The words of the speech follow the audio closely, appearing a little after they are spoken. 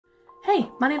Hey,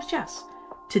 my name's Jess.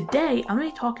 Today I'm going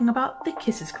to be talking about the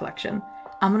Kisses collection.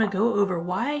 I'm going to go over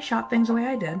why I shot things the way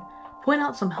I did, point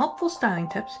out some helpful styling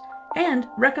tips, and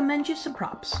recommend you some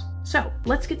props. So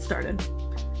let's get started.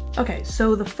 Okay,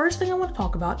 so the first thing I want to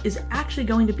talk about is actually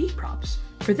going to be props.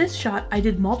 For this shot, I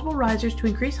did multiple risers to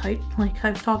increase height, like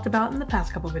I've talked about in the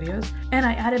past couple videos, and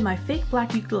I added my fake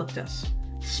black eucalyptus.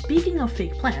 Speaking of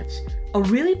fake plants, a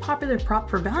really popular prop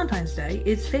for Valentine's Day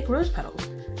is fake rose petals.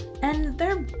 And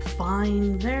they're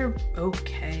fine, they're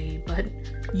okay, but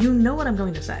you know what I'm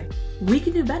going to say. We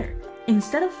can do better.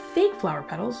 Instead of fake flower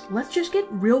petals, let's just get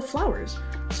real flowers.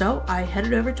 So I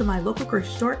headed over to my local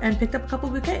grocery store and picked up a couple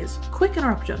bouquets. Quick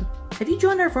interruption. Have you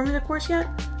joined our formula course yet?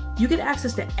 You get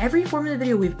access to every formula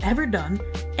video we've ever done,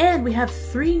 and we have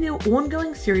 3 new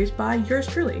ongoing series by yours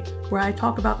truly, where I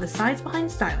talk about the science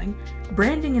behind styling,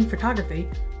 branding and photography,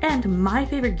 and my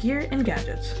favorite gear and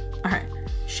gadgets. Alright,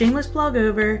 shameless plug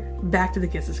over, back to the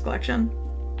Kisses collection.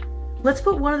 Let's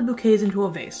put one of the bouquets into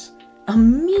a vase.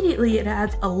 Immediately it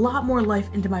adds a lot more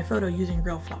life into my photo using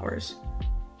real flowers.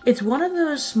 It's one of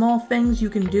those small things you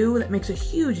can do that makes a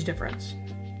huge difference.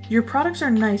 Your products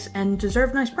are nice and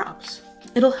deserve nice props.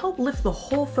 It'll help lift the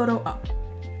whole photo up.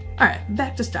 Alright,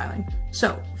 back to styling.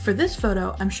 So, for this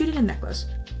photo, I'm shooting a necklace.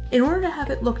 In order to have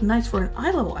it look nice for an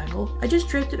eye level angle, I just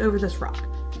draped it over this rock.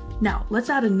 Now, let's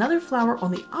add another flower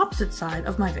on the opposite side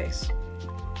of my vase.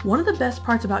 One of the best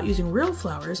parts about using real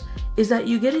flowers is that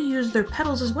you get to use their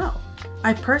petals as well.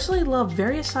 I personally love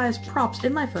various sized props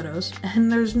in my photos,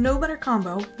 and there's no better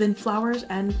combo than flowers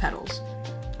and petals.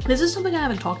 This is something I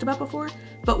haven't talked about before,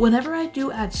 but whenever I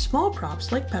do add small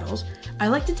props like petals, I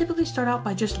like to typically start out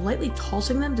by just lightly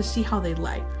tossing them to see how they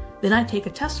lay. Then I take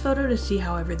a test photo to see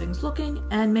how everything's looking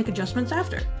and make adjustments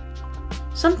after.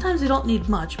 Sometimes they don't need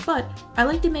much, but I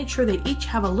like to make sure they each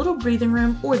have a little breathing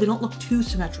room or they don't look too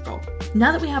symmetrical.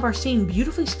 Now that we have our scene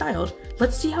beautifully styled,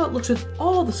 let's see how it looks with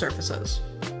all the surfaces.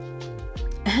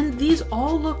 And these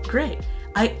all look great.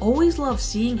 I always love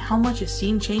seeing how much a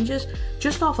scene changes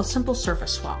just off a simple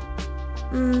surface swap.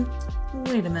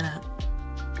 Wait a minute.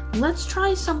 Let's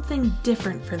try something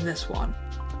different for this one.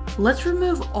 Let's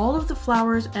remove all of the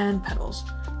flowers and petals,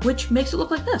 which makes it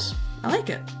look like this. I like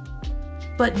it.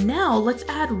 But now let's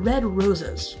add red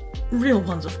roses. Real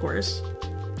ones, of course.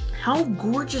 How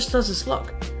gorgeous does this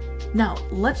look? Now,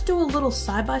 let's do a little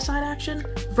side-by-side action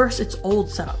versus its old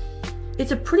setup.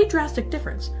 It's a pretty drastic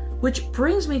difference, which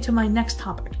brings me to my next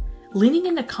topic, leaning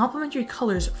into complementary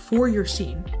colors for your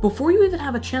scene. Before you even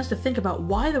have a chance to think about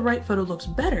why the right photo looks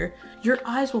better, your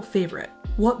eyes will favor it.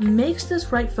 What makes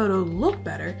this right photo look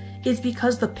better is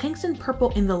because the pinks and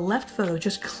purple in the left photo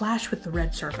just clash with the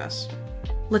red surface.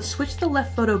 Let's switch the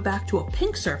left photo back to a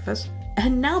pink surface,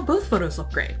 and now both photos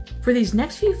look great. For these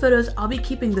next few photos, I'll be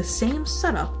keeping the same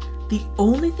setup. The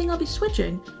only thing I'll be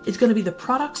switching is going to be the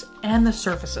products and the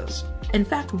surfaces. In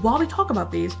fact, while we talk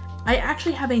about these, I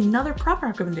actually have another prop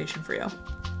recommendation for you.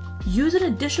 Use an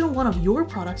additional one of your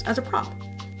products as a prop.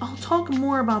 I'll talk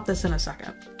more about this in a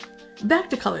second. Back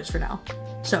to colors for now.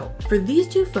 So, for these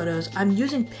 2 photos, I'm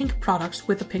using pink products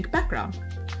with a pink background.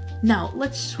 Now,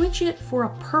 let's switch it for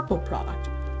a purple product.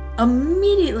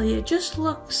 Immediately, it just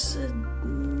looks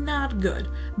not good,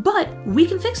 but we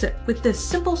can fix it with this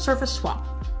simple surface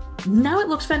swap. Now it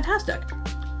looks fantastic.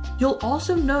 You'll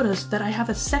also notice that I have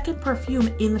a second perfume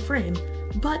in the frame,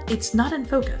 but it's not in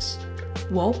focus.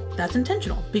 Well, that's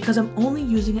intentional because I'm only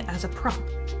using it as a prop.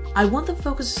 I want the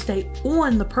focus to stay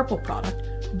on the purple product,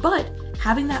 but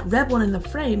having that red one in the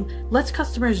frame lets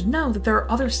customers know that there are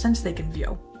other scents they can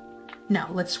view. Now,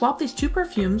 let's swap these 2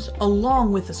 perfumes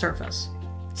along with the surface.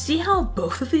 See how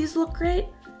both of these look great?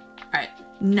 Alright,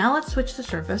 now let's switch the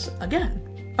surface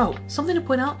again. Oh, something to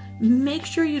point out, make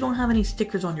sure you don't have any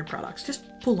stickers on your products,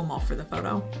 just pull them off for the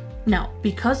photo. Now,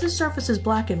 because the surface is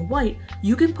black and white,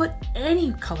 you can put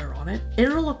any color on it and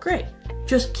it'll look great.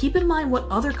 Just keep in mind what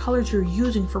other colors you're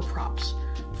using for props.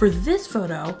 For this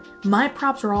photo, my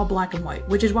props are all black and white,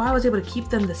 which is why I was able to keep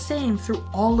them the same through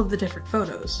all of the different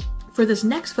photos. For this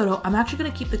next photo, I'm actually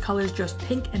going to keep the colors just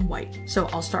pink and white. So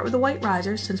I'll start with a white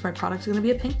riser since my product's going to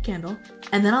be a pink candle,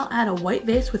 and then I'll add a white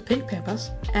vase with pink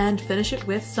pampas and finish it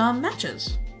with some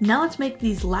matches. Now let's make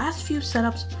these last few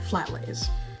setups flat lays.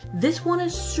 This one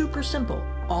is super simple.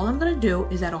 All I'm going to do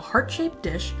is add a heart-shaped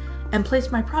dish and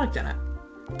place my product in it.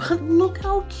 But look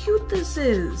how cute this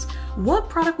is! What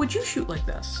product would you shoot like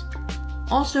this?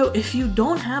 Also, if you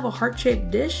don't have a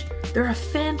heart-shaped dish, they're a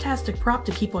fantastic prop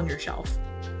to keep on your shelf.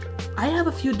 I have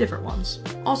a few different ones.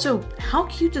 Also, how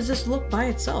cute does this look by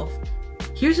itself?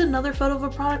 Here's another photo of a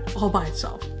product all by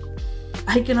itself.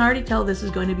 I can already tell this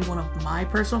is going to be one of my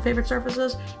personal favorite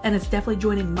surfaces, and it's definitely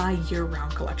joining my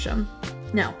year-round collection.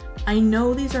 Now, I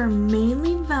know these are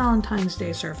mainly Valentine's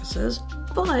Day surfaces,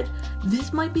 but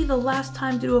this might be the last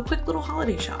time to do a quick little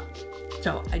holiday shot.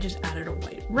 So I just added a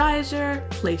white riser,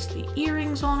 placed the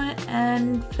earrings on it,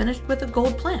 and finished with a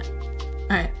gold plant.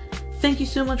 Alright, thank you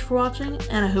so much for watching,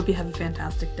 and I hope you have a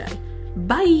fantastic day.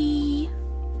 Bye!